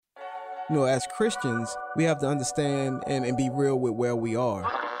As Christians, we have to understand and be real with where we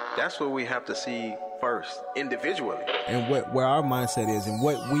are. That's what we have to see first, individually. And where our mindset is and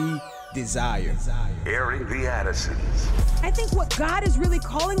what we desire. Airing the Addisons. I think what God is really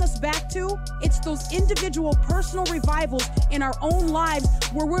calling us back to, it's those individual personal revivals in our own lives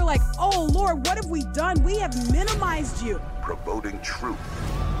where we're like, oh Lord, what have we done? We have minimized you. Promoting truth,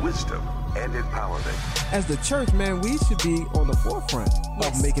 wisdom, and empowerment. As the church, man, we should be on the forefront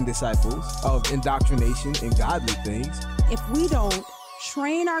of making disciples, of indoctrination and godly things. If we don't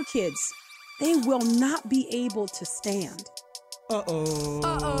train our kids, they will not be able to stand.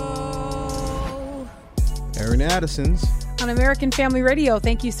 Airing the Addisons. On American Family Radio,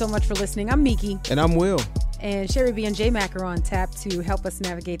 thank you so much for listening. I'm Miki. And I'm Will. And Sherry B and J Mac are on tap to help us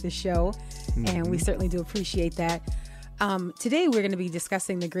navigate the show. And we certainly do appreciate that. Today, we're going to be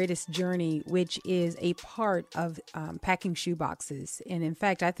discussing The Greatest Journey, which is a part of packing shoe boxes. And in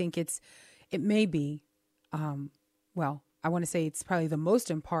fact, I think it may be, I want to say it's probably the most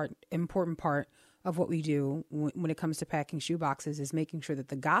important part of what we do when it comes to packing shoe boxes is making sure that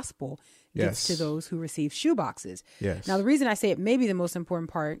the gospel gets to those who receive shoe boxes. Yes. Now, the reason I say it may be the most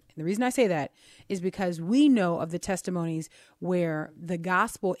important part, and the reason I say that is because we know of the testimonies where the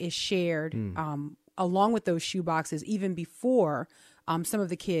gospel is shared along with those shoe boxes, even before some of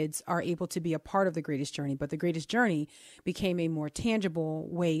the kids are able to be a part of the Greatest Journey. But the Greatest Journey became a more tangible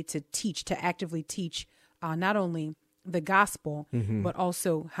way to teach, to actively teach not only the gospel, but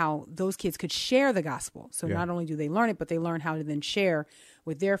also how those kids could share the gospel. So not only do they learn it, but they learn how to then share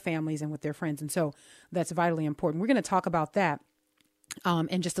with their families and with their friends. And so that's vitally important. We're going to talk about that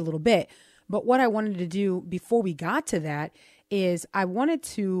in just a little bit. But what I wanted to do before we got to that is I wanted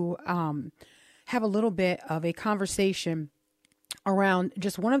to have a little bit of a conversation around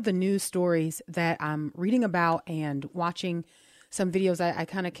just one of the news stories that I'm reading about and watching some videos. I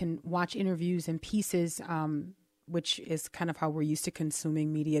kind of can watch interviews and pieces, which is kind of how we're used to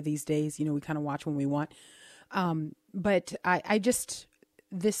consuming media these days. You know, we kind of watch when we want. But I just,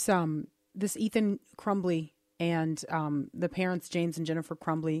 this Ethan Crumbley and the parents, James and Jennifer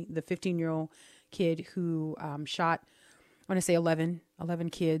Crumbley, the 15-year-old kid who shot, I want to say 11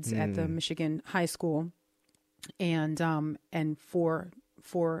 kids at the Michigan high school, and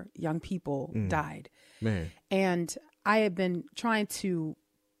four young people died. Man. And I have been trying to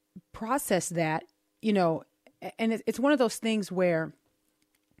process that, and it's one of those things where,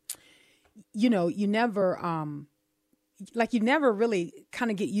 you never, you never really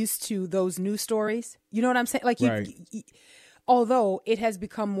kind of get used to those news stories. You know what I'm saying? Like, although it has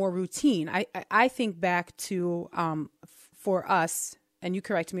become more routine, I think back to, for us, and you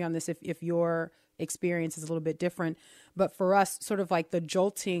correct me on this if your experience is a little bit different, but for us, sort of like the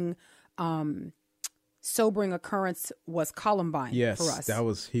jolting, sobering occurrence was Columbine for us. That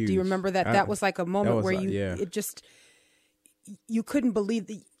was huge. Do you remember that? That was like a moment where you couldn't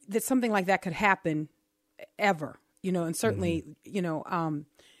believe that something like that could happen ever, and certainly, in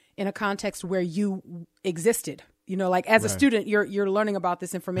a context where you existed, like as a student, you're learning about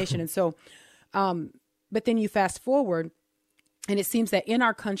this information. And so, but then you fast forward and it seems that in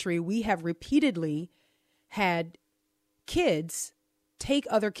our country, we have repeatedly had kids take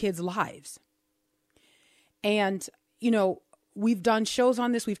other kids' lives. And, we've done shows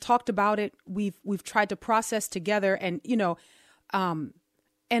on this. We've talked about it. We've tried to process together and, and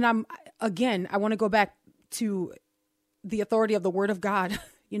I want to go back to the authority of the Word of God,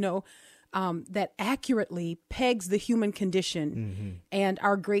 that accurately pegs the human condition and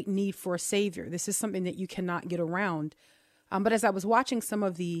our great need for a savior. This is something that you cannot get around. But as I was watching some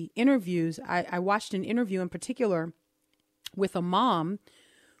of the interviews, I watched an interview in particular with a mom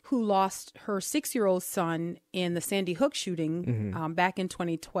who lost her 6-year-old son in the Sandy Hook shooting back in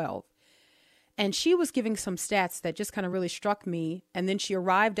 2012. And she was giving some stats that just kind of really struck me. And then she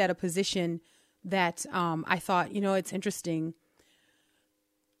arrived at a position that I thought, it's interesting.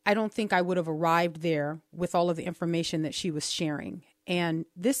 I don't think I would have arrived there with all of the information that she was sharing. And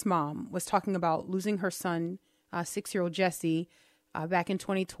this mom was talking about losing her son, 6-year-old Jesse, back in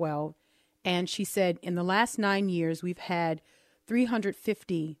 2012. And she said, in the last 9 years, we've had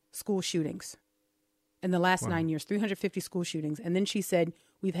 350 school shootings. In the last 9 years, 350 school shootings. And then she said,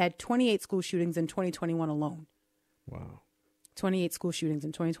 we've had 28 school shootings in 2021 alone. Wow. 28 school shootings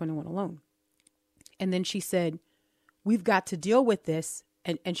in 2021 alone. And then she said, we've got to deal with this.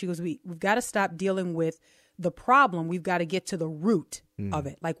 And she goes, we've got to stop dealing with the problem. We've got to get to the root of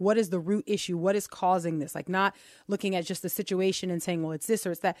it. Like, what is the root issue? What is causing this? Like, not looking at just the situation and saying, well, it's this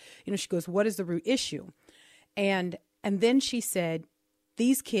or it's that. She goes, what is the root issue? And then she said,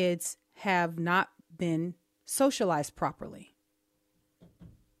 these kids have not been socialized properly.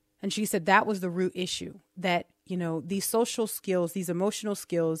 And she said that was the root issue, that, you know, these social skills, these emotional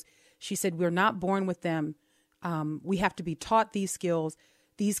skills, she said, we're not born with them. We have to be taught these skills.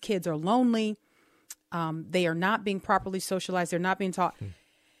 These kids are lonely. They are not being properly socialized. They're not being taught.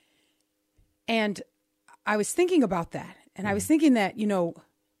 And I was thinking about that. And I was thinking that, you know,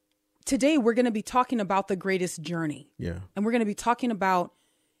 today we're going to be talking about the greatest journey. Yeah. And we're going to be talking about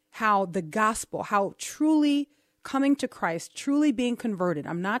how the gospel, how truly coming to Christ, truly being converted.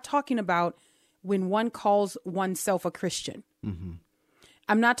 I'm not talking about when one calls oneself a Christian. Mm-hmm.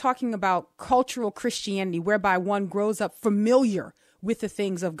 I'm not talking about cultural Christianity, whereby one grows up familiar with the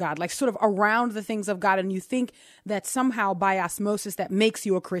things of God, like sort of around the things of God. And you think that somehow by osmosis, that makes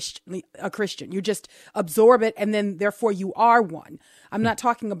you a Christian. You just absorb it and then therefore you are one. I'm not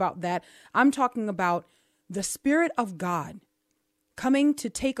talking about that. I'm talking about the Spirit of God coming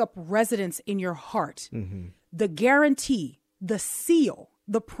to take up residence in your heart. Mm-hmm. The guarantee, the seal,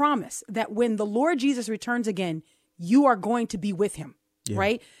 the promise that when the Lord Jesus returns again, you are going to be with him,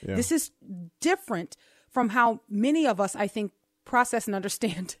 right? Yeah. This is different from how many of us, I think, process and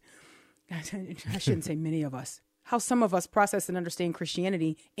understand. I shouldn't say many of us, how some of us process and understand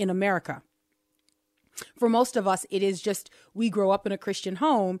Christianity in America. For most of us, it is just, we grow up in a Christian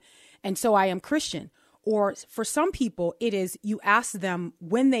home, and so I am Christian. Or for some people, it is you ask them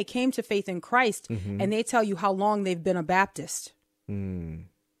when they came to faith in Christ, mm-hmm. and they tell you how long they've been a Baptist. Mm.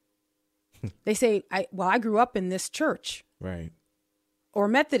 They say, I grew up in this church. Right. Or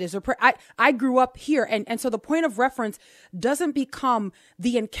Methodist, or I grew up here. And so the point of reference doesn't become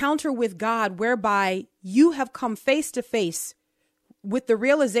the encounter with God whereby you have come face to face with the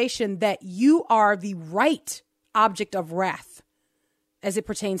realization that you are the right object of wrath as it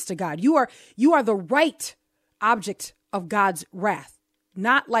pertains to God. You are the right object of God's wrath,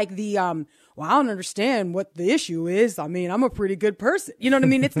 not like the, well, I don't understand what the issue is. I mean, I'm a pretty good person. You know what I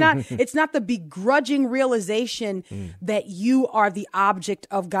mean? It's not the begrudging realization that you are the object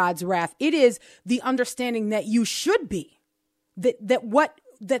of God's wrath. It is the understanding that you should be, that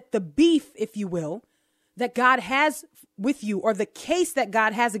the beef, if you will, that God has with you, or the case that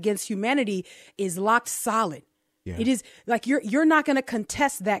God has against humanity, is locked solid. Yeah. It is like you're not going to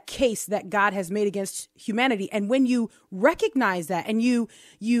contest that case that God has made against humanity. And when you recognize that and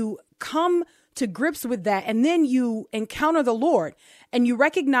you come to grips with that, and then you encounter the Lord and you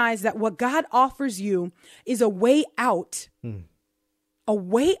recognize that what God offers you is a way out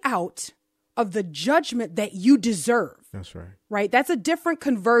of the judgment that you deserve. That's right. Right. That's a different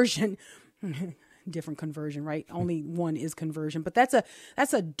conversion. Different conversion, right? Only one is conversion, but that's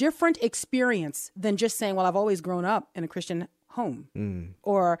a different experience than just saying, well, I've always grown up in a Christian home,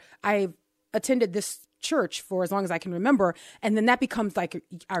 or I've attended this church for as long as I can remember. And then that becomes like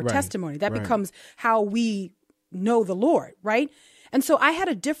our testimony. That becomes how we know the Lord. Right. And so I had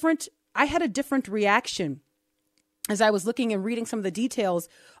a different reaction as I was looking and reading some of the details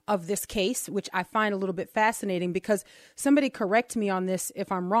of this case, which I find a little bit fascinating, because somebody correct me on this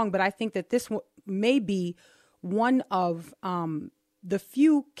if I'm wrong, but I think that this may be one of the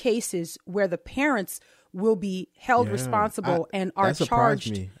few cases where the parents will be held responsible and are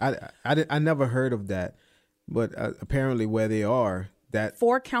charged. Me. I never heard of that, but apparently where they are, that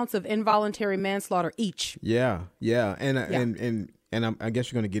 4 counts of involuntary manslaughter each. Yeah. And I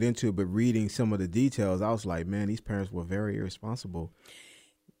guess you're going to get into it, but reading some of the details, I was like, man, these parents were very irresponsible.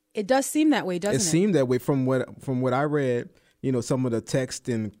 It does seem that way, doesn't it? It seemed that way from what I read. You know, some of the text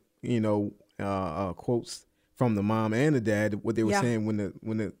and quotes from the mom and the dad, what they were saying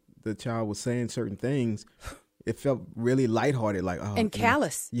when the child was saying certain things, it felt really lighthearted, like and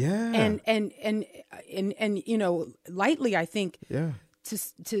callous. Yeah, and you know, lightly, I think. Yeah.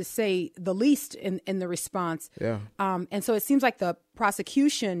 To say the least in the response. Yeah. And so it seems like the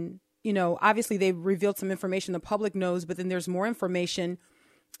prosecution, you know, obviously they've revealed some information the public knows, but then there's more information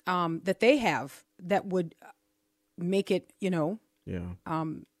that they have that would make it, you know,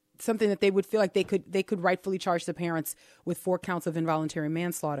 something that they would feel like they could rightfully charge the parents with 4 counts of involuntary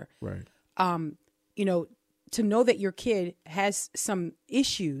manslaughter. Right. You know, to know that your kid has some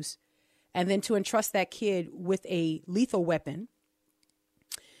issues, and then to entrust that kid with a lethal weapon,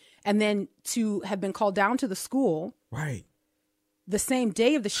 and then to have been called down to the school the same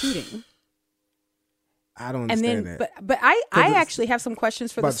day of the shooting. I don't understand that. But I actually have some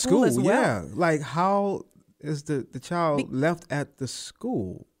questions for the school as well. Yeah, like how is the child left at the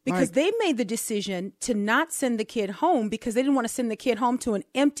school? Because they made the decision to not send the kid home because they didn't want to send the kid home to an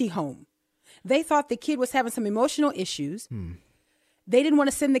empty home. They thought the kid was having some emotional issues. They didn't want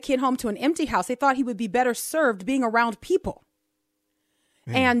to send the kid home to an empty house. They thought he would be better served being around people.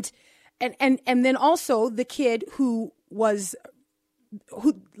 And then also the kid who was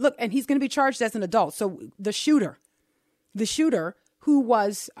and he's going to be charged as an adult. So the shooter who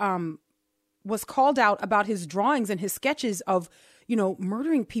was called out about his drawings and his sketches of,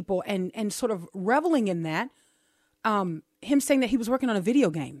 murdering people and sort of reveling in that, him saying that he was working on a video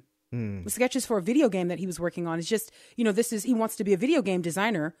game. The sketches for a video game that he was working on is just, he wants to be a video game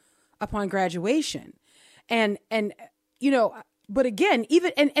designer upon graduation. And but again,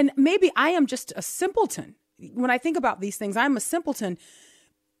 even, and maybe I am just a simpleton. When I think about these things, I'm a simpleton,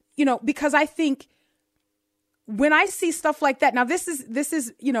 because I think when I see stuff like that, now this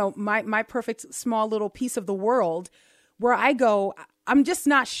is, my perfect small little piece of the world where I go, I'm just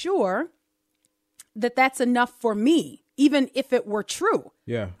not sure that that's enough for me, even if it were true.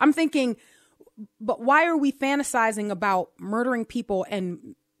 Yeah. I'm thinking, but why are we fantasizing about murdering people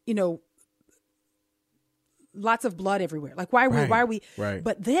and, lots of blood everywhere? Like, why are we, Right.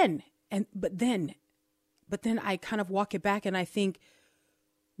 But then I kind of walk it back and I think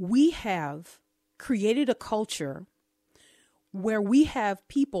we have created a culture where we have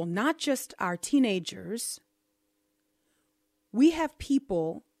people, not just our teenagers, we have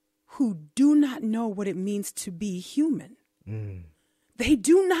people who do not know what it means to be human. They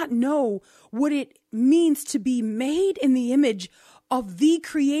do not know what it means to be made in the image of the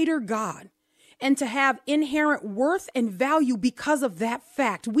Creator God and to have inherent worth and value because of that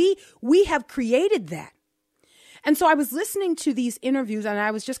fact. We have created that. And so I was listening to these interviews, and I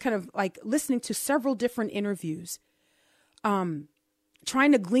was just kind of like listening to several different interviews, trying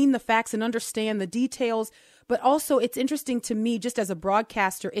to glean the facts and understand the details. But also it's interesting to me, just as a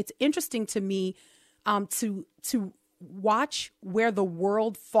broadcaster, it's interesting to me to watch where the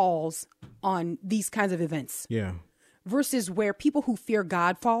world falls on these kinds of events. Yeah. Versus where people who fear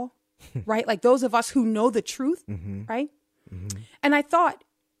God fall, right? Like those of us who know the truth, right? And I thought,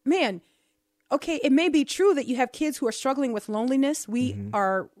 man, okay, it may be true that you have kids who are struggling with loneliness. We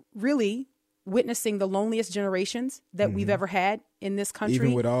are really witnessing the loneliest generations that we've ever had in this country.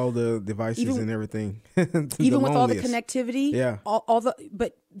 Even with all the devices and everything. Even with all the connectivity. Yeah.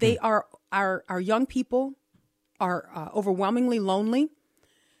 But they are, our young people are overwhelmingly lonely,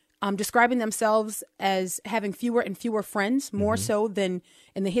 describing themselves as having fewer and fewer friends, more so than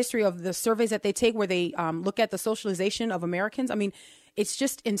in the history of the surveys that they take where they look at the socialization of Americans. I mean, it's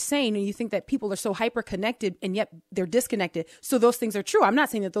just insane. And you think that people are so hyper connected and yet they're disconnected. So those things are true. I'm not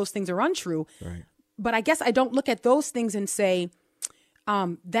saying that those things are untrue, right. But I guess I don't look at those things and say,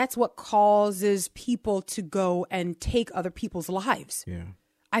 that's what causes people to go and take other people's lives. Yeah.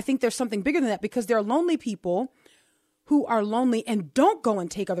 I think there's something bigger than that because there are lonely people who are lonely and don't go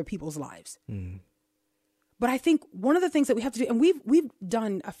and take other people's lives. But I think one of the things that we have to do, and we've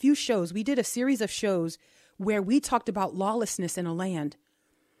done a few shows, we did a series of shows where we talked about lawlessness in a land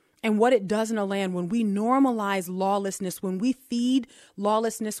and what it does in a land when we normalize lawlessness, when we feed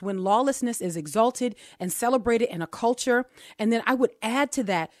lawlessness, when lawlessness is exalted and celebrated in a culture. And then I would add to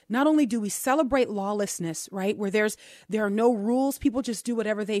that, not only do we celebrate lawlessness, right, where there are no rules, people just do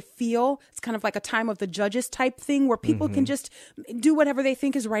whatever they feel. It's kind of like a time of the judges type thing where people can just do whatever they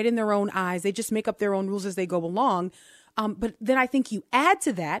think is right in their own eyes. They just make up their own rules as they go along. But then I think you add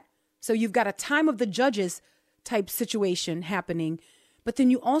to that, so you've got a time of the judges type situation happening, but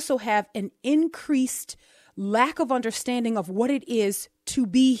then you also have an increased lack of understanding of what it is to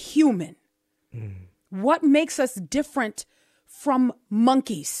be human. What makes us different from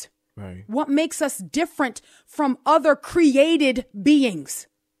monkeys? Right. What makes us different from other created beings?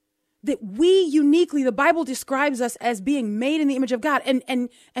 That we uniquely, the Bible describes us as being made in the image of God.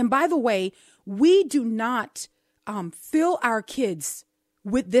 And by the way, we do not fill our kids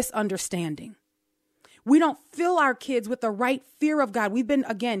with this understanding. We don't fill our kids with the right fear of God. We've been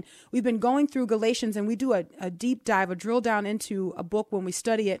going through Galatians, and we do a deep dive, a drill down into a book when we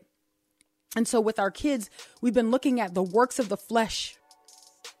study it. And so with our kids, we've been looking at the works of the flesh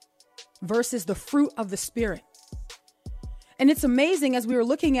versus the fruit of the Spirit. And it's amazing as we were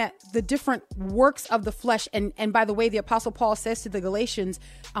looking at the different works of the flesh. And by the way, the Apostle Paul says to the Galatians,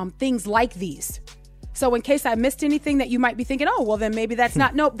 things like these. So in case I missed anything that you might be thinking, oh, well, then maybe that's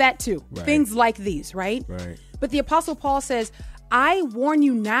not. Nope, that too. Right. Things like these, right? Right. But the Apostle Paul says, I warn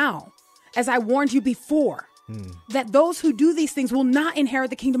you now, as I warned you before, that those who do these things will not inherit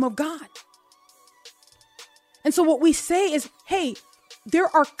the kingdom of God. And so what we say is, hey,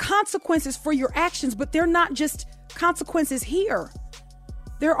 there are consequences for your actions, but they're not just consequences here.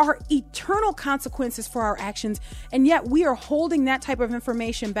 There are eternal consequences for our actions. And yet we are holding that type of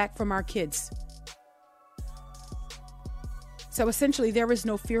information back from our kids. So essentially, there is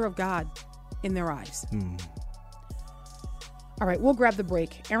no fear of God in their eyes. All right, we'll grab the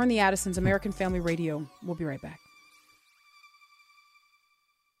break. Aaron the Addisons, American Family Radio. We'll be right back.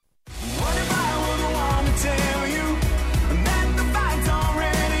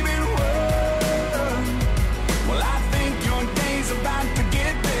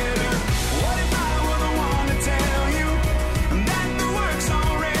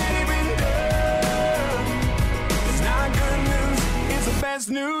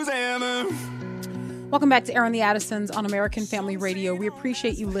 news ever. Welcome back to Aaron the Addisons on American Family Radio. We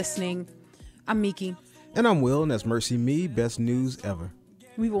appreciate you listening. I'm Miki. And I'm Will, and that's Mercy Me, best news ever.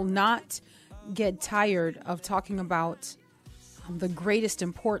 We will not get tired of talking about the greatest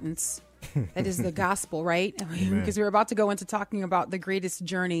importance that is the gospel, right? Because we're about to go into talking about the greatest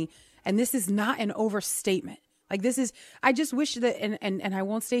journey. And this is not an overstatement. Like this is, I just wish that, and I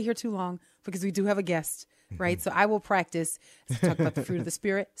won't stay here too long because we do have a guest, right? So I will practice to talk about the fruit of the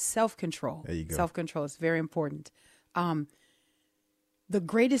Spirit, self-control. There you go. Self-control is very important. The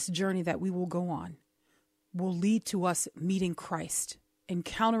greatest journey that we will go on will lead to us meeting Christ,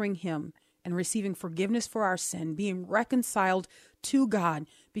 encountering him, and receiving forgiveness for our sin, being reconciled to God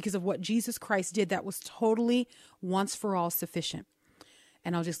because of what Jesus Christ did that was totally once for all sufficient.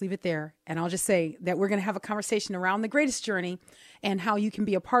 And I'll just leave it there. And I'll just say that we're going to have a conversation around the greatest journey and how you can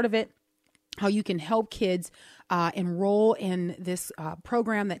be a part of it, how you can help kids enroll in this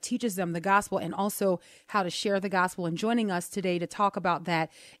program that teaches them the gospel, and also how to share the gospel. And joining us today to talk about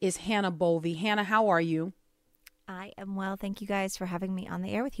that is Hannah Bolvie. Hannah, how are you? I am well. Thank you guys for having me on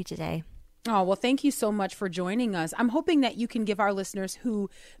the air with you today. Oh, well, thank you so much for joining us. I'm hoping that you can give our listeners who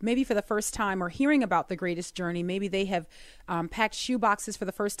maybe for the first time are hearing about the greatest journey, maybe they have packed shoe boxes for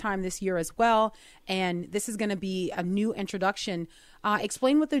the first time this year as well, and this is going to be a new introduction.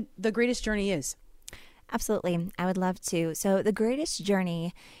 Explain what the greatest journey is. Absolutely. I would love to. So the greatest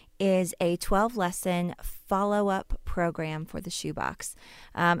journey is a 12-lesson follow-up program for the shoebox.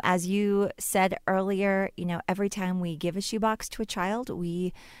 As you said earlier, every time we give a shoebox to a child,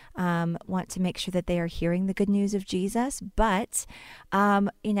 we want to make sure that they are hearing the good news of Jesus. But,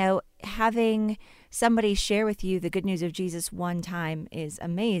 having somebody share with you the good news of Jesus one time is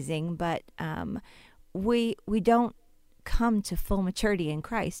amazing, but we don't come to full maturity in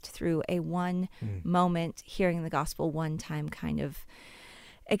Christ through a one moment hearing the gospel one time kind of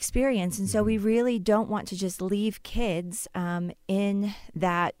experience. And so we really don't want to just leave kids in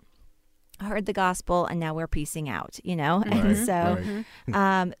that heard the gospel and now we're piecing out, Right, and so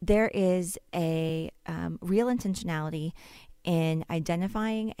right. There is a real intentionality in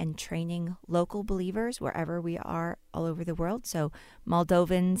identifying and training local believers wherever we are all over the world. So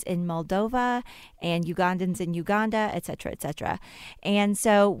Moldovans in Moldova and Ugandans in Uganda, et cetera, et cetera. And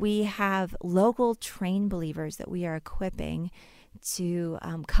so we have local trained believers that we are equipping to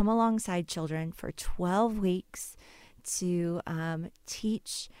come alongside children for 12 weeks to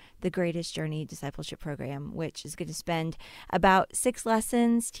teach the Greatest Journey Discipleship Program, which is going to spend about 6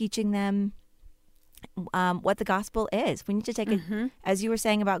 lessons teaching them what the gospel is. We need to take as you were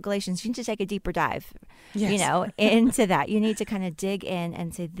saying about Galatians, you need to take a deeper dive, into that. You need to kind of dig in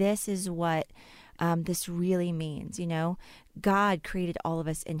and say, this is what this really means. God created all of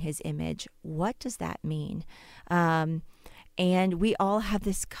us in his image. What does that mean? And we all have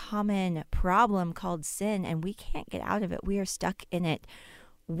this common problem called sin, and we can't get out of it. We are stuck in it.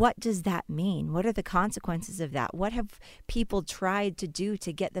 What does that mean? What are the consequences of that? What have people tried to do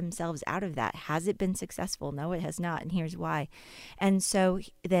to get themselves out of that? Has it been successful? No, it has not, and here's why. And so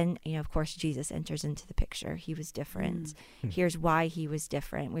then, of course, Jesus enters into the picture. He was different. Here's why he was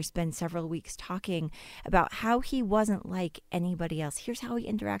different. We spend several weeks talking about how he wasn't like anybody else. Here's how he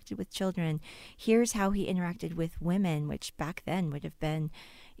interacted with children. Here's how he interacted with women, which back then would have been,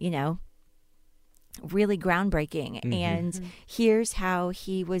 really groundbreaking. And here's how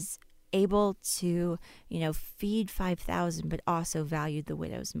he was able to, feed 5,000, but also valued the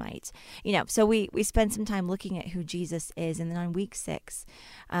widow's mite. So we spend some time looking at who Jesus is. And then on week 6,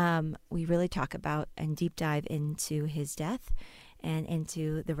 we really talk about and deep dive into his death and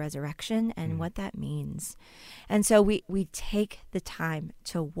into the resurrection and what that means. And so we take the time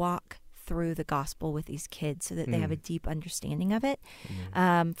to walk through the gospel with these kids so that they have a deep understanding of it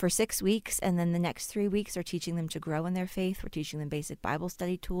for 6 weeks. And then the next 3 weeks are teaching them to grow in their faith. We're teaching them basic Bible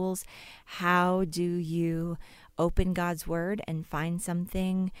study tools. How do you open God's word and find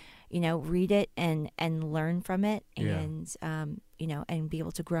something, read it and learn from it and, and be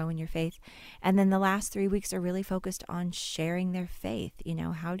able to grow in your faith. And then the last 3 weeks are really focused on sharing their faith.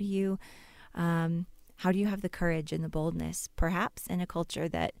 How do you have the courage and the boldness, perhaps in a culture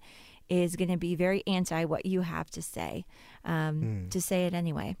that is going to be very anti what you have to say it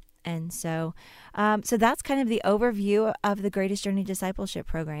anyway. And so that's kind of the overview of the Greatest Journey Discipleship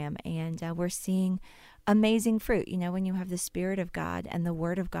Program. And we're seeing amazing fruit. When you have the Spirit of God and the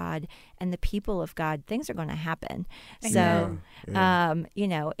Word of God and the people of God, things are going to happen. So,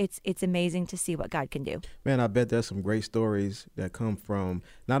 it's amazing to see what God can do. Man, I bet there's some great stories that come from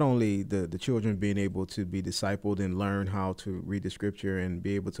not only the children being able to be discipled and learn how to read the scripture and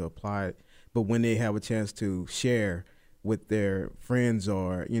be able to apply it, but when they have a chance to share with their friends,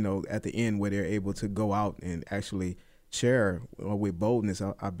 or at the end where they're able to go out and actually share with boldness.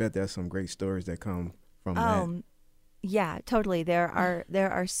 I bet there's some great stories that come from that. Yeah, totally. There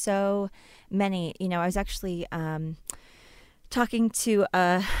are so many. I was actually talking to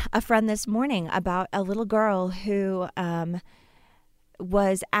a friend this morning about a little girl who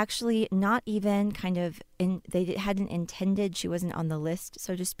was actually not even they hadn't intended, she wasn't on the list,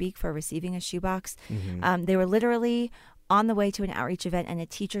 so to speak, for receiving a shoebox. Mm-hmm. They were literally on the way to an outreach event, and a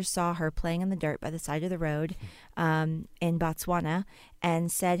teacher saw her playing in the dirt by the side of the road in Botswana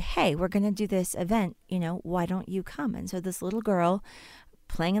and said, hey, we're going to do this event, why don't you come? And so this little girl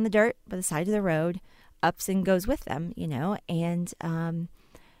playing in the dirt by the side of the road ups and goes with them,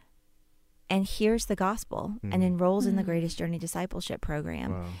 and hears the gospel and enrolls in the Greatest Journey Discipleship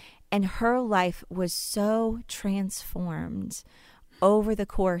Program. Wow. And her life was so transformed over the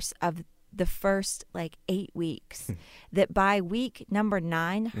course of the first 8 weeks that by week number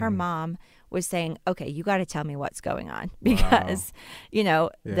 9, her mom was saying, okay, you got to tell me what's going on, because,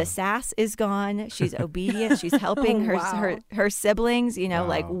 the sass is gone. She's obedient. She's helping her siblings,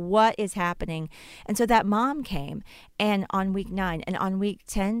 what is happening? And so that mom came, and on week 9 and on week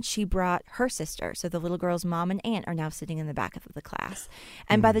 10, she brought her sister. So the little girl's mom and aunt are now sitting in the back of the class.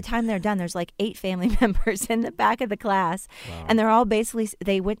 And by the time they're done, there's 8 family members in the back of the class. Wow. And they're all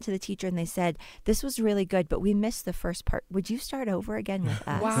they went to the teacher and they said, this was really good, but we missed the first part. Would you start over again with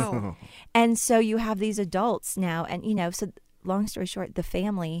us? Wow. And so you have these adults now, and so long story short, the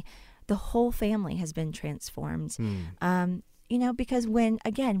whole family has been transformed. Because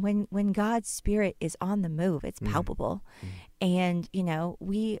when God's Spirit is on the move, it's palpable, and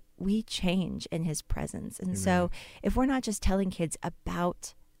we change in His presence. And so if we're not just telling kids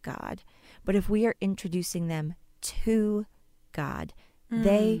about God, but if we are introducing them to God,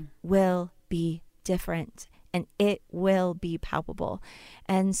 they will be different. And it will be palpable.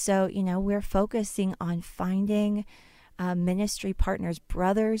 And so, we're focusing on finding ministry partners,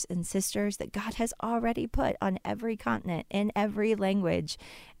 brothers and sisters that God has already put on every continent, in every language,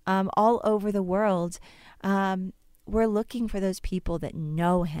 all over the world. We're looking for those people that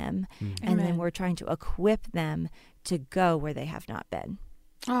know Him. And then we're trying to equip them to go where they have not been.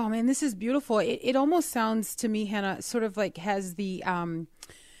 Oh, man, this is beautiful. It almost sounds to me, Hannah, sort of has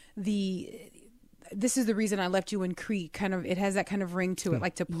this is the reason I left you in Crete. It has that kind of ring to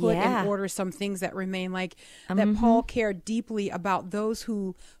it, to put in order some things that remain, that Paul cared deeply about those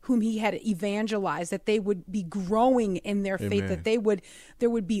whom he had evangelized, that they would be growing in their faith, that there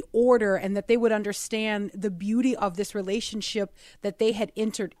would be order, and that they would understand the beauty of this relationship that they had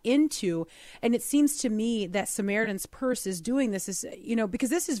entered into. And it seems to me that Samaritan's Purse is doing this, because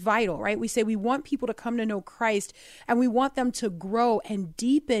this is vital, right? We say we want people to come to know Christ, and we want them to grow and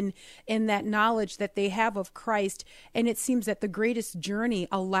deepen in that knowledge that they have of Christ. And it seems that the Greatest Journey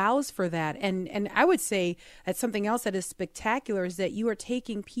allows for that. And I would say that something else that is spectacular is that you are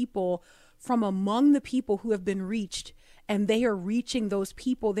taking people from among the people who have been reached, and they are reaching those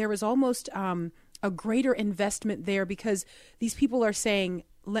people. There is almost a greater investment there, because these people are saying,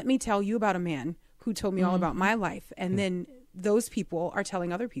 let me tell you about a man who told me all about my life. And then those people are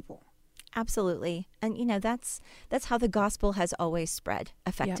telling other people. Absolutely. And, that's how the gospel has always spread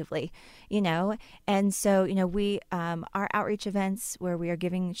effectively, And so, we, our outreach events where we are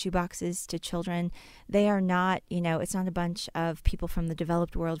giving shoeboxes to children, they are not, it's not a bunch of people from the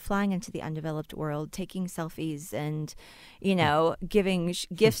developed world flying into the undeveloped world, taking selfies and, giving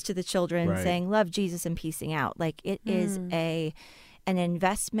gifts to the children, saying, love Jesus and peacing out. It is an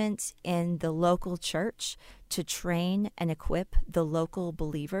investment in the local church to train and equip the local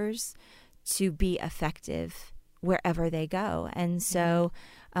believers to be effective wherever they go. And so,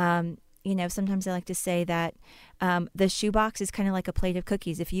 sometimes I like to say that the shoebox is kind of like a plate of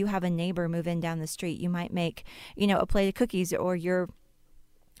cookies. If you have a neighbor move in down the street, you might make, a plate of cookies or your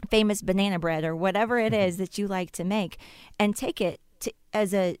famous banana bread or whatever it is that you like to make, and take it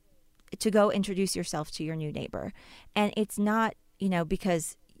to go introduce yourself to your new neighbor. And it's not,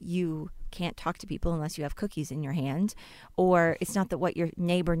 because you can't talk to people unless you have cookies in your hand, or it's not that what your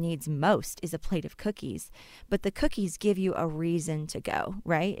neighbor needs most is a plate of cookies, but the cookies give you a reason to go,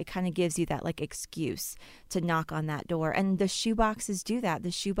 right? It kind of gives you that excuse to knock on that door. And the shoeboxes do that. The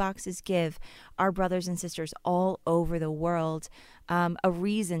shoeboxes give our brothers and sisters all over the world a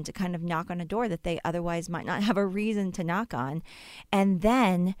reason to kind of knock on a door that they otherwise might not have a reason to knock on. And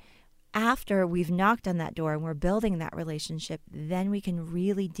then after we've knocked on that door and we're building that relationship, then we can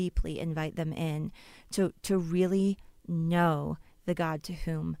really deeply invite them in to really know the God to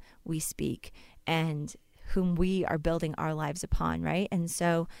whom we speak and whom we are building our lives upon, right? And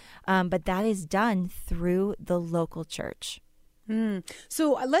so, but that is done through the local church.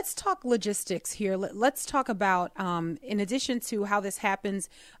 So let's talk logistics here. Let's talk about, in addition to how this happens,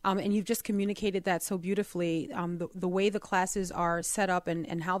 and you've just communicated that so beautifully, the way the classes are set up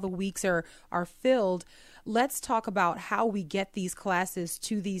and how the weeks are filled. Let's talk about how we get these classes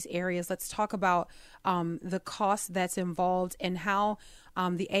to these areas. Let's talk about the cost that's involved and how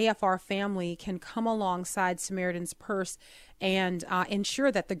the AFR family can come alongside Samaritan's Purse and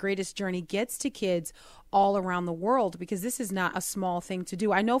ensure that the Greatest Journey gets to kids all around the world, because this is not a small thing to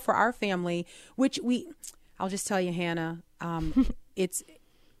do. I know for our family, I'll just tell you, Hannah, it's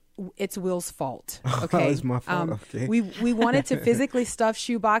Will's fault. Okay, it's my fault. Okay. We wanted to physically stuff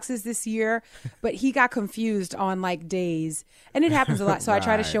shoe boxes this year, but he got confused on like days, and it happens a lot. So I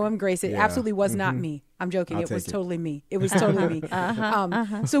try to show him grace. It absolutely was not me. I'm joking. It was totally me. It was totally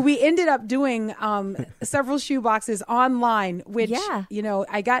me. So we ended up doing several shoe boxes online, which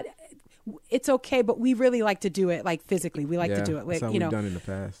it's okay, but we really like to do it like physically. We like to do it, like, that's how we've done in the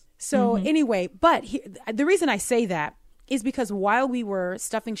past. So anyway, but the reason I say that is because while we were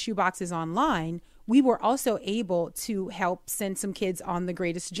stuffing shoe boxes online, we were also able to help send some kids on the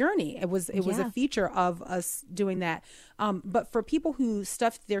Greatest Journey. It was a feature of us doing that. But for people who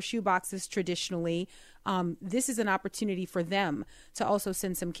stuffed their shoe boxes traditionally, this is an opportunity for them to also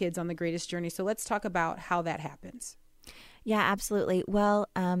send some kids on the Greatest Journey. So let's talk about how that happens. Yeah, absolutely. Well,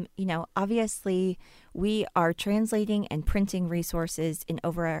 obviously we are translating and printing resources in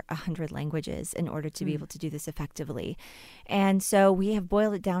over 100 languages in order to be able to do this effectively. And so we have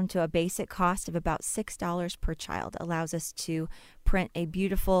boiled it down to a basic cost of about $6 per child. Allows us to print a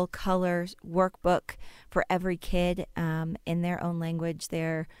beautiful color workbook for every kid in their own language.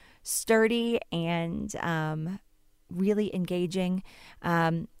 They're sturdy and really engaging.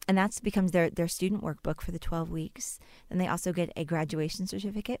 And that becomes their student workbook for the 12 weeks. Then they also get a graduation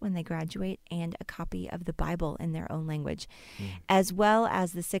certificate when they graduate and a copy of the Bible in their own language. As well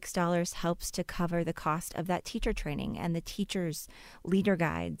as the $6 helps to cover the cost of that teacher training and the teachers' leader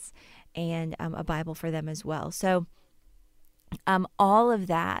guides and a Bible for them as well. So all of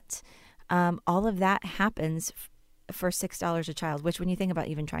that happens for $6 a child, which when you think about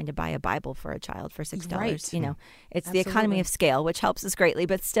even trying to buy a Bible for a child for $6, right. It's Absolutely. The economy of scale, which helps us greatly,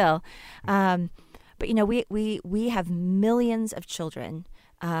 but still. But we have millions of children.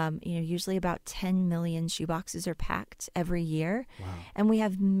 Usually about 10 million shoeboxes are packed every year. Wow. And we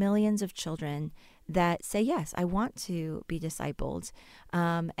have millions of children that say, yes, I want to be discipled.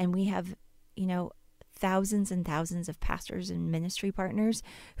 And we have, thousands and thousands of pastors and ministry partners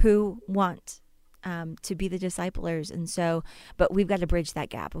who want to be the disciplers. And so, but we've got to bridge that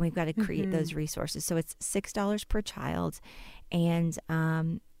gap and we've got to create those resources. So it's $6 per child. And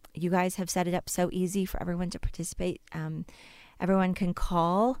you guys have set it up so easy for everyone to participate. Everyone can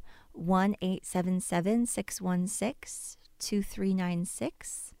call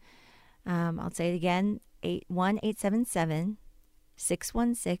 1-877-616-2396. I'll say it again,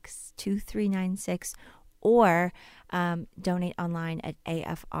 1-877-616-2396. Or donate online at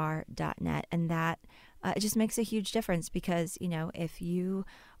afr.net. And that it just makes a huge difference because, if you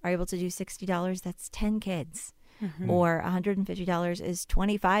are able to do $60, that's 10 kids. Or $150 is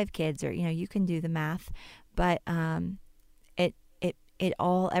 25 kids, or, you can do the math. But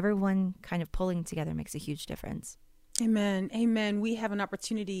everyone kind of pulling together makes a huge difference. Amen. Amen. We have an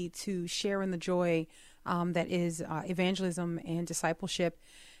opportunity to share in the joy that is evangelism and discipleship,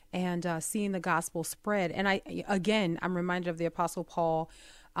 and seeing the gospel spread. And I'm reminded of the Apostle Paul,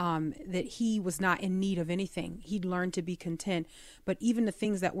 that he was not in need of anything. He'd learned to be content. But even the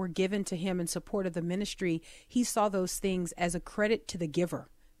things that were given to him in support of the ministry, he saw those things as a credit to the giver.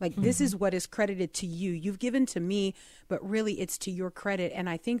 Like, this is what is credited to you. You've given to me, but really it's to your credit. And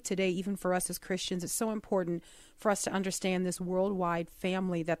I think today, even for us as Christians, it's so important for us to understand this worldwide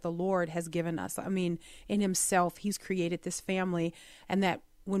family that the Lord has given us. I mean, in himself, he's created this family, and that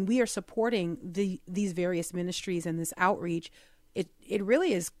when we are supporting these various ministries and this outreach, it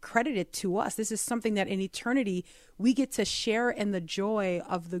really is credited to us. This is something that in eternity we get to share in the joy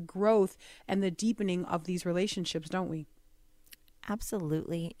of the growth and the deepening of these relationships, don't we?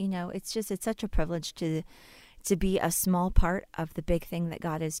 Absolutely. It's such a privilege to be a small part of the big thing that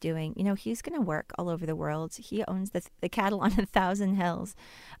God is doing. He's going to work all over the world. He owns the cattle on 1,000 hills,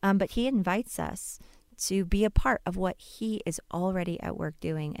 but he invites us to be a part of what he is already at work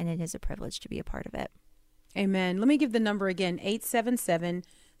doing, and it is a privilege to be a part of it. Amen. Let me give the number again,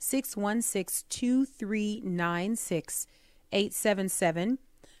 877-616-2396,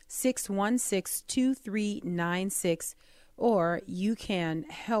 877-616-2396, or you can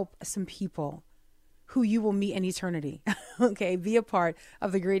help some people who you will meet in eternity. Okay, be a part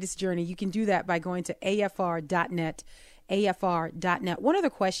of the greatest journey. You can do that by going to afr.net, afr.net. One other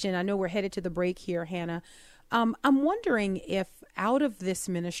question. I know we're headed to the break here, Hannah. I'm wondering if out of this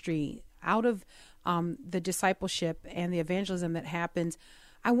ministry, out of the discipleship and the evangelism that happens,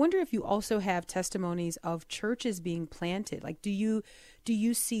 I wonder if you also have testimonies of churches being planted. Like, do you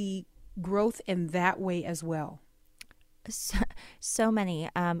see growth in that way as well? So many.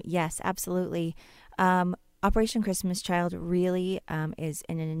 Yes, absolutely. Operation Christmas Child really is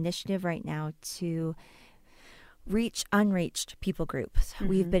an initiative right now to reach unreached people groups. Mm-hmm.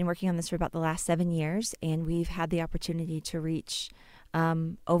 We've been working on this for about the last 7 years, and we've had the opportunity to reach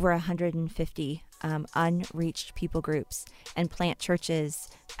over 150 unreached people groups and plant churches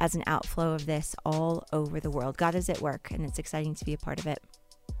as an outflow of this all over the world. God is at work, and it's exciting to be a part of it.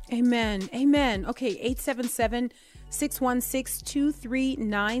 Amen. Amen. Okay,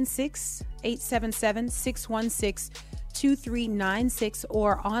 877-616-2396, 877-616-2396,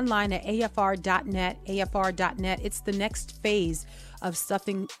 or online at afr.net, afr.net. It's the next phase of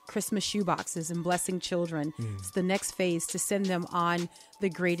stuffing Christmas shoeboxes and blessing children. It's the next phase to send them on the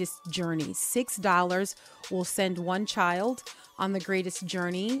greatest journey. $6 will send one child on the greatest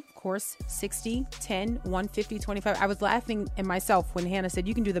journey. Of course, 60, 10, 150, 25. I was laughing at myself when Hannah said,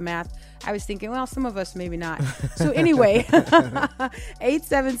 you can do the math. I was thinking, well, some of us maybe not. So anyway,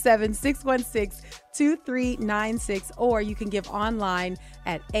 877-616-2396, or you can give online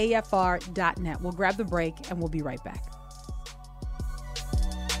at afr.net. We'll grab the break and we'll be right back.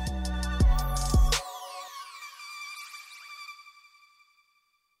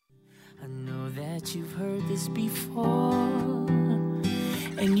 I know that you've heard this before,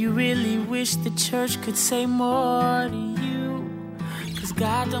 and you really wish the church could say more to you, 'cause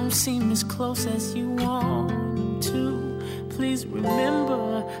God don't seem as close as you want him to. Please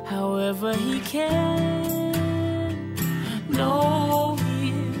remember, however he can, know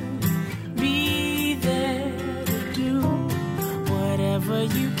he'll be there to do whatever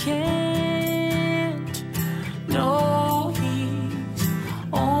you can't. Know he's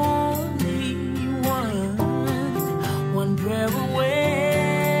only one prayer away.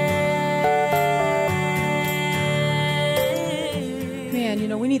 Man, you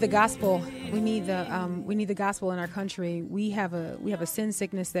know, we need the gospel. We need the gospel in our country. We have a sin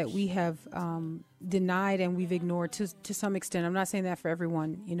sickness that we have denied and we've ignored to some extent. I'm not saying that for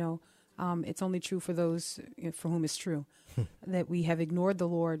everyone. You know, it's only true for those for whom it's true. That we have ignored the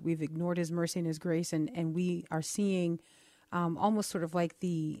Lord. We've ignored His mercy and His grace, and we are seeing almost sort of like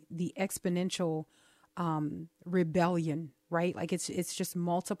the exponential rebellion, right? Like it's just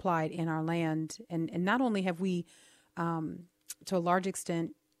multiplied in our land, and not only have we to a large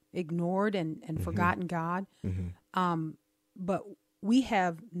extent ignored and forgotten God, but we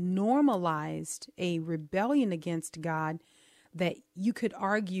have normalized a rebellion against God that you could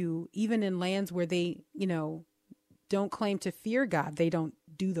argue even in lands where they, you know, don't claim to fear God, they don't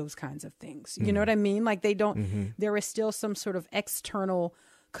do those kinds of things. You know what I mean? Like they don't, there is still some sort of external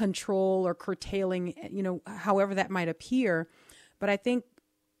control or curtailing, you know, however that might appear. But I think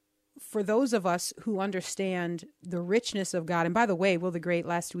for those of us who understand the richness of God, and by the way, Will the Great,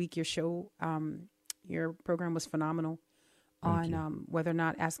 last week your show, your program was phenomenal on whether or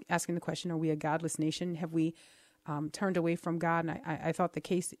not asking the question, are we a godless nation? Have we turned away from God? And I thought the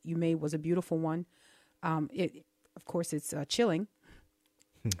case that you made was a beautiful one. Of course, it's chilling,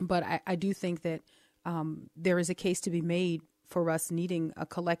 but I do think that there is a case to be made for us needing a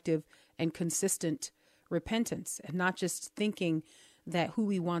collective and consistent repentance, and not just thinking that who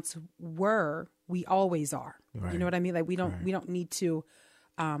we once were, we always are. Right. You know what I mean? Like we don't need to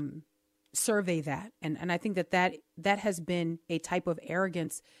survey that, and I think that has been a type of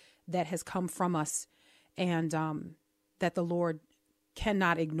arrogance that has come from us, and that the Lord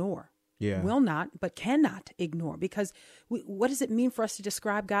cannot ignore. Yeah. Will not, but cannot ignore, because what does it mean for us to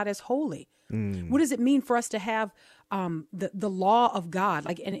describe God as holy? What does it mean for us to have the law of God?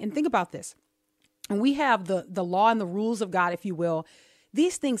 Like, and think about this. And we have the law and the rules of God, if you will.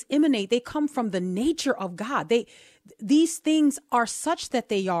 These things they come from the nature of God. These things are such that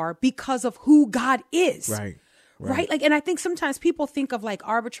they are because of who God is. Right. Like, and I think sometimes people think of like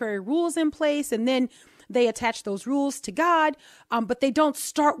arbitrary rules in place, and then they attach those rules to God, but they don't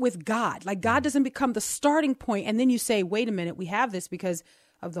start with God. Like God doesn't become the starting point. And then you say, wait a minute, we have this because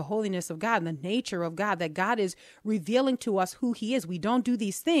of the holiness of God and the nature of God, that God is revealing to us who He is. We don't do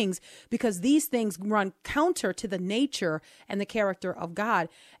these things because these things run counter to the nature and the character of God.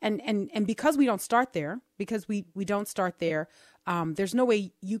 And because we don't start there, there's no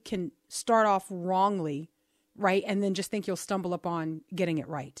way you can start off wrongly right? And then just think you'll stumble upon getting it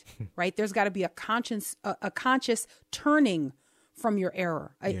right, right? There's got to be a conscious turning from your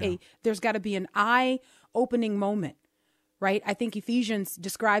error. There's got to be an eye-opening moment, right? I think Ephesians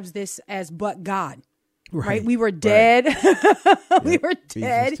describes this as but God, right? We were dead. Right. We were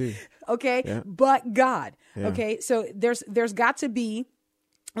dead. Okay. Yeah. But God. Yeah. Okay. So there's got to be,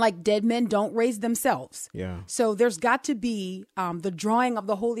 like, dead men don't raise themselves. Yeah. So there's got to be the drawing of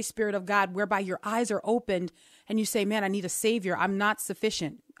the Holy Spirit of God, whereby your eyes are opened and you say, man, I need a savior. I'm not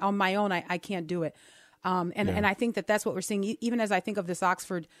sufficient on my own. I can't do it. And I think that's what we're seeing, even as I think of this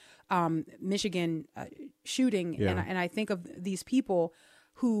Oxford, Michigan shooting. Yeah. And I think of these people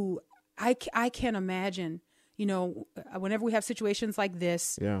who I can't imagine, whenever we have situations like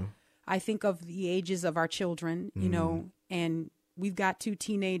this, I think of the ages of our children, and we've got 2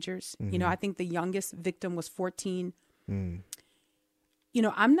 teenagers. Mm-hmm. I think the youngest victim was 14. Mm.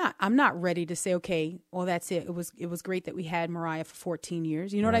 I'm not ready to say, okay, well, that's it. It was great that we had Mariah for 14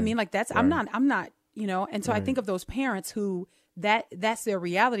 years. You know what I mean? Like that's, I'm not, and so I think of those parents who that's their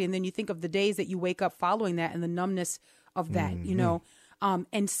reality. And then you think of the days that you wake up following that and the numbness of that,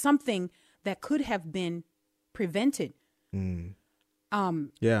 and something that could have been prevented. Mm.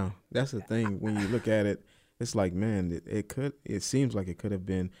 That's the thing. When you look at it, it's like, man, it seems like it could have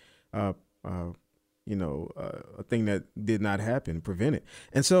been, a thing that did not happen, prevented.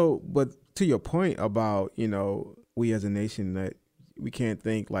 And so, but to your point about, we as a nation, that we can't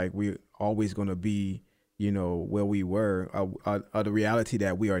think like we're always going to be, where we were, or the reality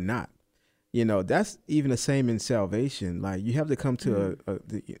that we are not. That's even the same in salvation. Like, you have to come to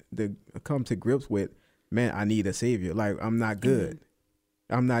come to grips with, man, I need a savior. Like, I'm not good. Mm-hmm.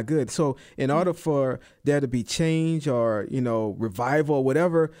 I'm not good. So in order for there to be change or, revival or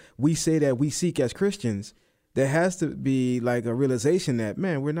whatever we say that we seek as Christians, there has to be like a realization that,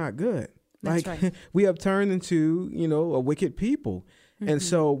 man, we're not good. That's like right. We have turned into, a wicked people. Mm-hmm. And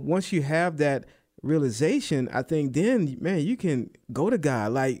so once you have that realization, I think then, man, you can go to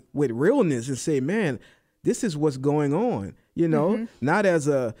God like with realness and say, man, this is what's going on. Not as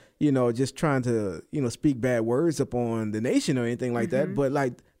a, just trying to, speak bad words upon the nation or anything like that, but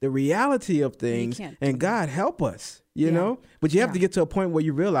like the reality of things, and God help us, know, but you have to get to a point where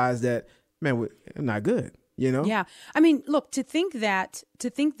you realize that, man, we're not good, Yeah. I mean, look, to think that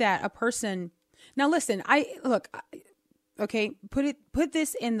a person, now listen, okay, put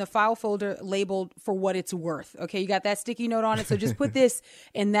this in the file folder labeled for what it's worth. Okay. You got that sticky note on it. So just put this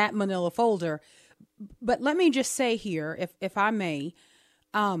in that manila folder. But let me just say here, if I may,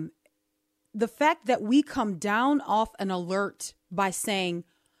 the fact that we come down off an alert by saying,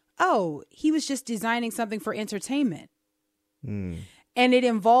 oh, he was just designing something for entertainment. Mm. And it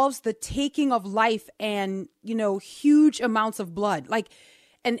involves the taking of life and, huge amounts of blood. Like,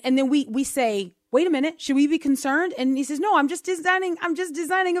 and then we say, wait a minute, should we be concerned? And he says, no, I'm just designing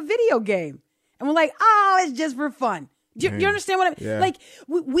a video game. And we're like, oh, it's just for fun. Do you understand what I mean? Yeah. Like,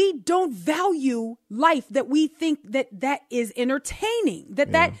 we don't value life, that we think that is entertaining,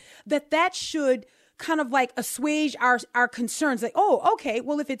 that should kind of like assuage our concerns. Like, oh, okay,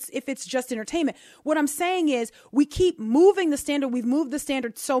 well, if it's just entertainment. What I'm saying is we keep moving the standard. We've moved the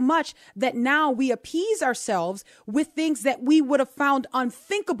standard so much that now we appease ourselves with things that we would have found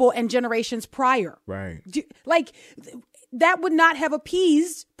unthinkable in generations prior. Right. That would not have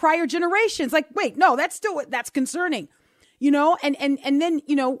appeased prior generations. Like, wait, no, that's concerning. And then,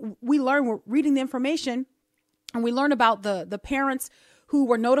 we're reading the information and we learn about the parents who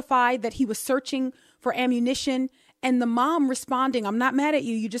were notified that he was searching for ammunition, and the mom responding, I'm not mad at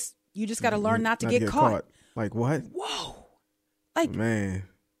you. You just got to learn not to get caught. Like what? Whoa. Like, man.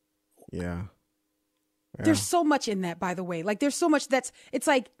 Yeah. There's so much in that, by the way. Like, there's so much it's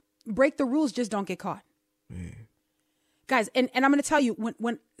like, break the rules, just don't get caught. Man. Guys. And I'm going to tell you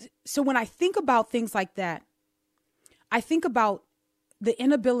when I think about things like that, I think about the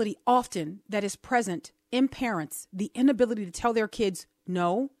inability often that is present in parents, the inability to tell their kids,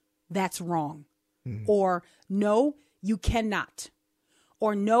 no, that's wrong. Mm. Or no, you cannot.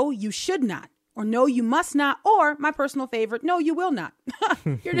 Or no, you should not. Or no, you must not. Or my personal favorite, no, you will not.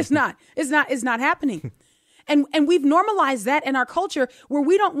 You're just not. It's not happening. And we've normalized that in our culture where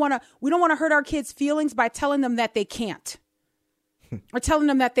we don't want to hurt our kids' feelings by telling them that they can't. Or telling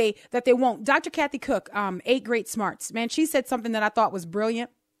them that they won't. Dr. Kathy Cook, 8 Great Smarts, man, she said something that I thought was brilliant.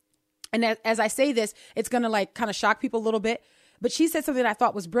 And as I say this, it's going to like kind of shock people a little bit. But she said something that I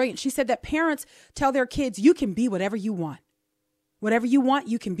thought was brilliant. She said that parents tell their kids, you can be whatever you want. Whatever you want,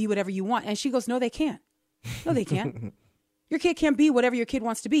 you can be whatever you want. And she goes, no, they can't. No, they can't. Your kid can't be whatever your kid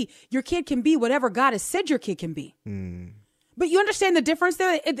wants to be. Your kid can be whatever God has said your kid can be. Mm. But you understand the difference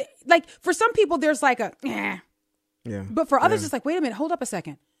there? Like for some people, there's like a, Yeah. But for others, it's like, wait a minute, hold up a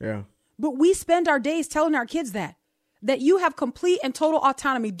second. Yeah. But we spend our days telling our kids that you have complete and total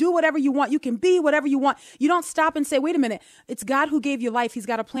autonomy. Do whatever you want. You can be whatever you want. You don't stop and say, wait a minute, it's God who gave you life. He's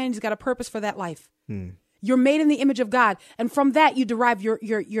got a plan. He's got a purpose for that life. You're made in the image of God. And from that, you derive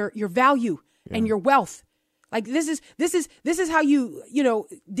your value and your wealth. Like this is how you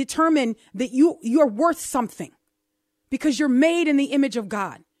determine that you're worth something, because you're made in the image of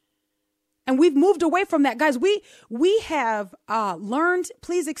God. And we've moved away from that. Guys, we have learned,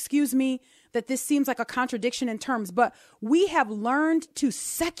 please excuse me that this seems like a contradiction in terms, but we have learned to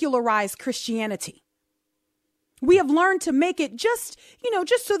secularize Christianity. We have learned to make it just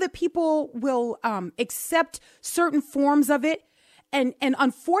so that people will accept certain forms of it. And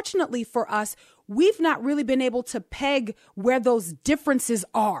unfortunately for us, we've not really been able to peg where those differences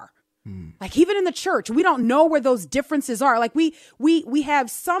are. Like even in the church, we don't know where those differences are. Like we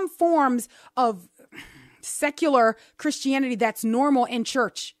have some forms of secular Christianity that's normal in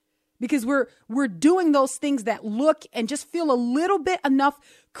church, because we're doing those things that look and just feel a little bit enough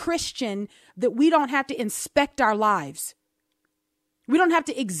Christian that we don't have to inspect our lives. We don't have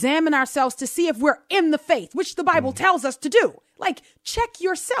to examine ourselves to see if we're in the faith, which the Bible tells us to do. Like, check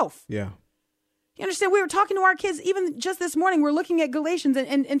yourself. Yeah. You understand? We were talking to our kids even just this morning. We're looking at Galatians.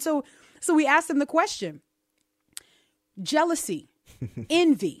 And so we asked them the question: jealousy,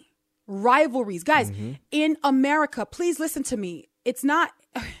 envy, rivalries. Guys, in America, please listen to me. It's not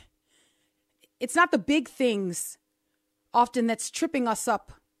the big things often that's tripping us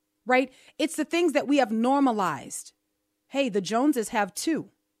up, right? It's the things that we have normalized. Hey, the Joneses have 2.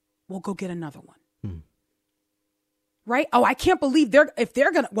 We'll go get another one. Right? Oh, I can't believe if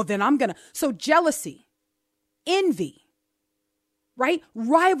they're going to, well, then I'm going to. So jealousy, envy, right?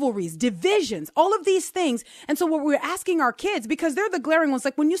 Rivalries, divisions, all of these things. And so what we're asking our kids, because they're the glaring ones,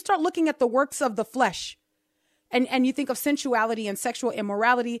 like when you start looking at the works of the flesh and you think of sensuality and sexual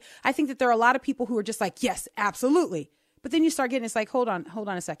immorality, I think that there are a lot of people who are just like, yes, absolutely. But then you start getting, it's like, hold on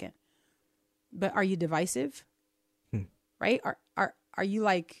a second. But are you divisive? Right? Are you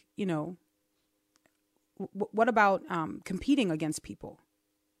like, what about competing against people?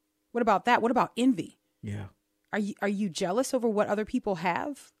 What about that? What about envy? Yeah. Are you jealous over what other people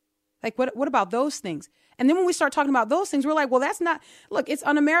have? Like, what about those things? And then when we start talking about those things, we're like, well, that's not, look, it's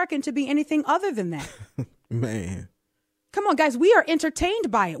un-American to be anything other than that. Man. Come on, guys, we are entertained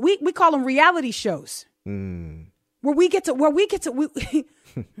by it. We call them reality shows. Where we get to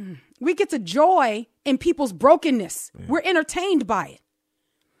we get to joy in people's brokenness. Yeah. We're entertained by it.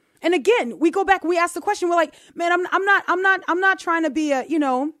 And again, we go back, we ask the question, we're like, man, I'm not trying to be a,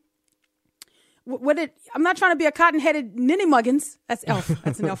 I'm not trying to be a cotton-headed ninny muggins. That's Elf.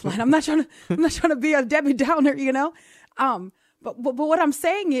 That's an Elf line. I'm not trying to be a Debbie Downer, But what I'm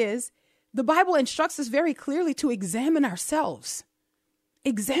saying is, the Bible instructs us very clearly to examine ourselves.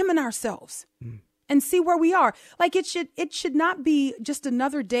 Examine ourselves and see where we are. Like it should not be just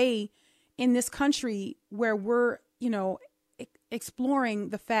another day in this country where we're, exploring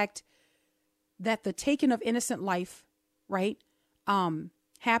the fact that the taking of innocent life, right,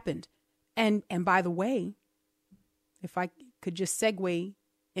 happened. And by the way, if I could just segue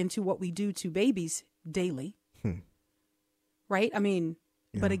into what we do to babies daily, right? I mean,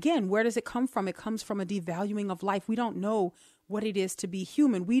 but again, where does it come from? It comes from a devaluing of life. We don't know what it is to be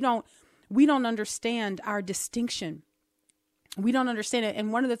human. We don't understand our distinction. We don't understand it.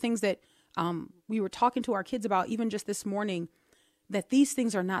 And one of the things that we were talking to our kids about, even just this morning, that these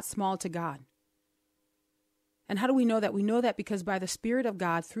things are not small to God. And how do we know that? We know that because by the Spirit of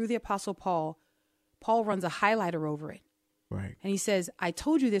God, through the Apostle Paul runs a highlighter over it. Right. And he says, I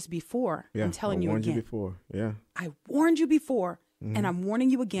told you this before. Yeah, I'm telling you again. I warned you before. Yeah. I warned you before. And I'm warning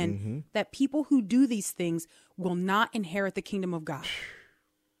you again that people who do these things will not inherit the kingdom of God.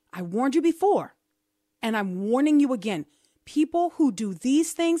 I warned you before, and I'm warning you again. People who do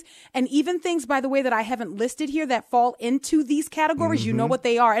these things, and even things, by the way, that I haven't listed here that fall into these categories, you know what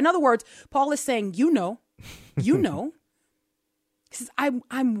they are. In other words, Paul is saying, you know. He says,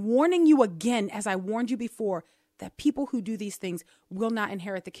 I'm warning you again, as I warned you before, that people who do these things will not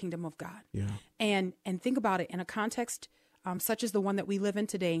inherit the kingdom of God. Yeah. And think about it in a context such as the one that we live in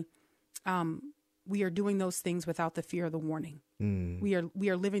today. We are doing those things without the fear of the warning. We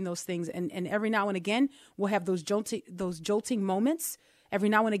are living those things. And every now and again, we'll have those jolting moments. Every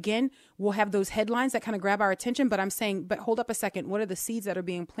now and again, we'll have those headlines that kind of grab our attention. But I'm saying, but hold up a second. What are the seeds that are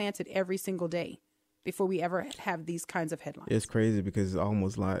being planted every single day before we ever have these kinds of headlines? It's crazy because it's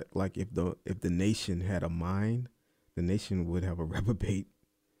almost like if the nation had a mind, the nation would have a reprobate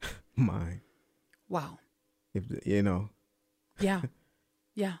mind. Wow. Yeah.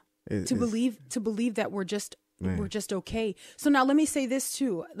 Yeah. To believe that we're just okay. So now let me say this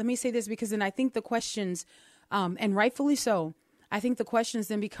too. Let me say this, because then I think the questions, and rightfully so, I think the questions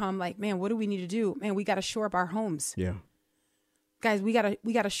then become like, man, what do we need to do? Man, we got to shore up our homes. Yeah. Guys, we got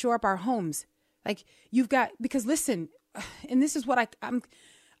to shore up our homes. Like because listen, and this is what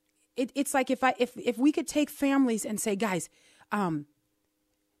it's like if we could take families and say, guys,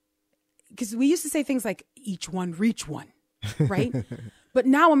 because we used to say things like each one reach one, right? But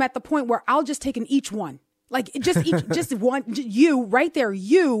now I'm at the point where I'll just take an each one, like just one, you right there,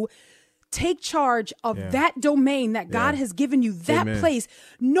 you take charge of that domain that God has given you, that place.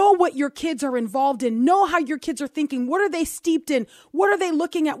 Know what your kids are involved in. Know how your kids are thinking. What are they steeped in? What are they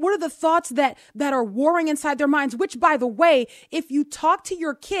looking at? What are the thoughts that are warring inside their minds? Which, by the way, if you talk to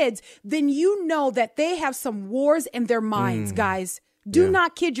your kids, then you know that they have some wars in their minds, guys. Do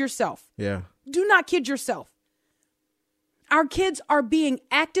not kid yourself. Yeah. Do not kid yourself. Our kids are being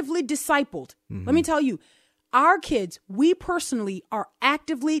actively discipled. Let me tell you, our kids, we personally are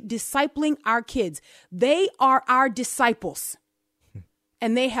actively discipling our kids. They are our disciples.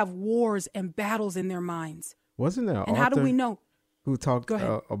 And they have wars and battles in their minds. Wasn't there an author, how do we know? Who talked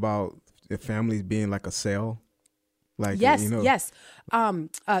about the families being like a cell? Like yes. Rod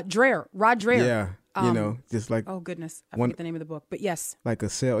Dreher. Yeah. Just like, oh goodness, I forget the name of the book, but yes, like a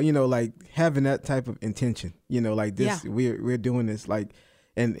cell. Like having that type of intention. Like this, we're doing this, like,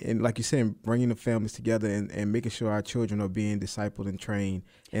 and like you said, bringing the families together and making sure our children are being discipled and trained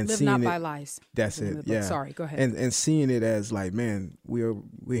and live seeing not it, by lies. That's it. Yeah. Sorry, go ahead. And seeing it as like, man,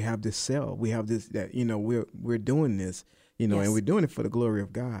 we have this cell, we have this that we're doing this, and we're doing it for the glory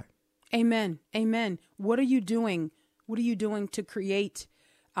of God. Amen. Amen. What are you doing? What are you doing to create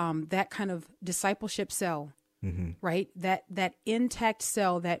that kind of discipleship cell, right? That intact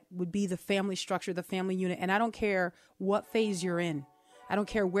cell that would be the family structure, the family unit. And I don't care what phase you're in. I don't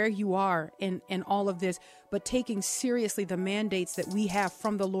care where you are in all of this, but taking seriously the mandates that we have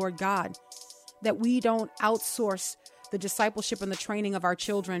from the Lord God, that we don't outsource the discipleship and the training of our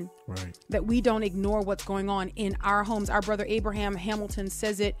children, right? That we don't ignore what's going on in our homes. Our brother Abraham Hamilton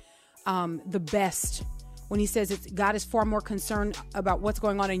says it the best when he says God is far more concerned about what's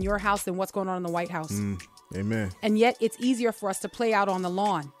going on in your house than what's going on in the White House. Amen. And yet it's easier for us to play out on the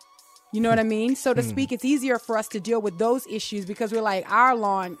lawn. You know what I mean? So to speak, it's easier for us to deal with those issues because we're like, our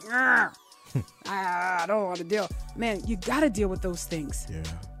lawn, I don't want to deal. Man, you got to deal with those things. Yeah.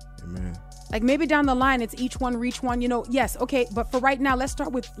 Amen. Like maybe down the line, it's each one, reach one, yes. Okay. But for right now, let's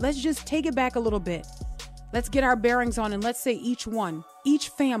just take it back a little bit. Let's get our bearings on and let's say each one, each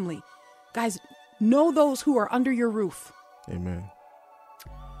family. Guys, know those who are under your roof. Amen.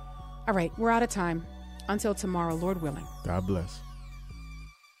 All right. We're out of time. Until tomorrow, Lord willing. God bless.